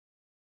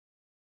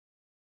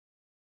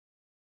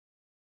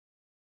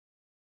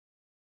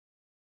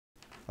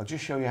I'll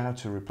just show you how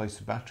to replace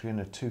the battery in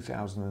a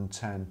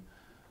 2010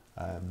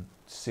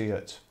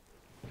 Seat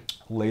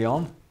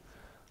Leon.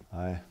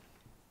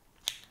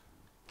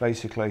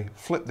 Basically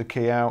flip the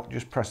key out,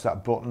 just press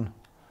that button,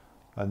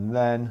 and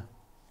then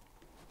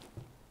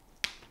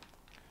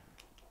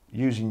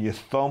using your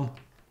thumb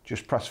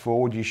just press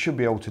forward. You should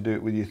be able to do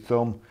it with your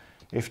thumb.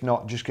 If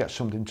not, just get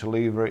something to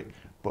lever it,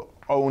 but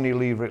only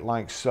lever it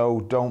like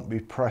so. Don't be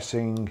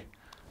pressing,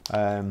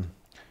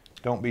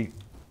 don't be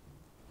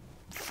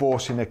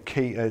forcing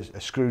a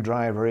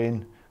screwdriver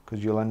in,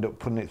 because you'll end up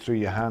putting it through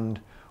your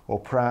hand. Or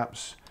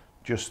perhaps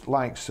just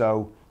like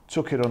so,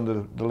 tuck it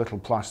under the little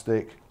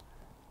plastic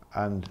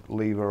and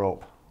lever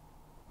up,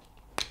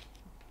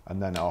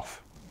 and then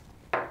off.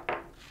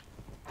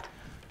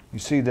 You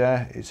see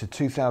there, it's a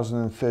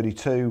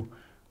 2032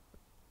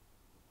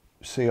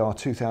 CR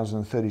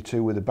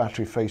 2032 with the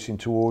battery facing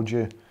towards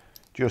you.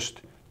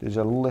 Just, there's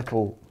a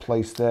little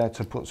place there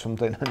to put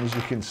something, and as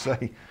you can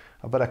see,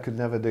 I bet I could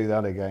never do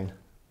that again.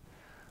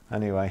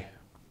 Anyway,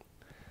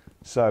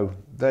 so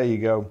there you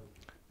go,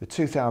 the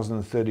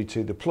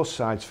 2032, the plus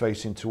side's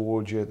facing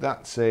towards you.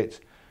 That's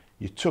it.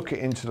 You tuck it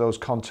into those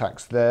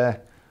contacts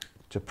there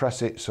to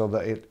press it so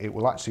that it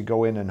will actually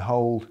go in and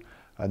hold,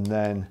 and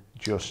then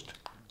just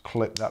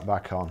clip that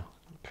back on,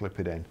 clip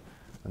it in,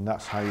 and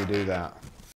that's how you do that.